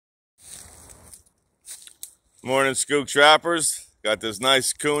Morning, Skook trappers. Got this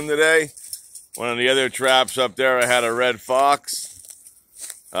nice coon today. One of the other traps up there, I had a red fox.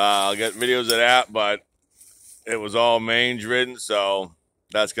 I'll get videos of that, but it was all mange ridden, so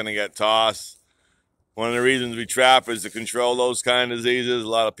that's going to get tossed. One of the reasons we trap is to control those kind of diseases. A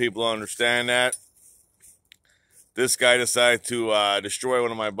lot of people don't understand that. This guy decided to destroy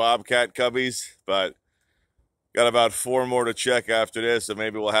one of my bobcat cubbies, but got about 4 more to check after this, so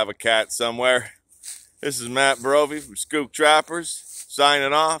maybe we'll have a cat somewhere. This is Matt Brovey from Skook Trappers,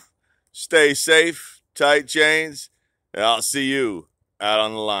 signing off. Stay safe, tight chains, and I'll see you out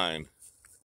on the line.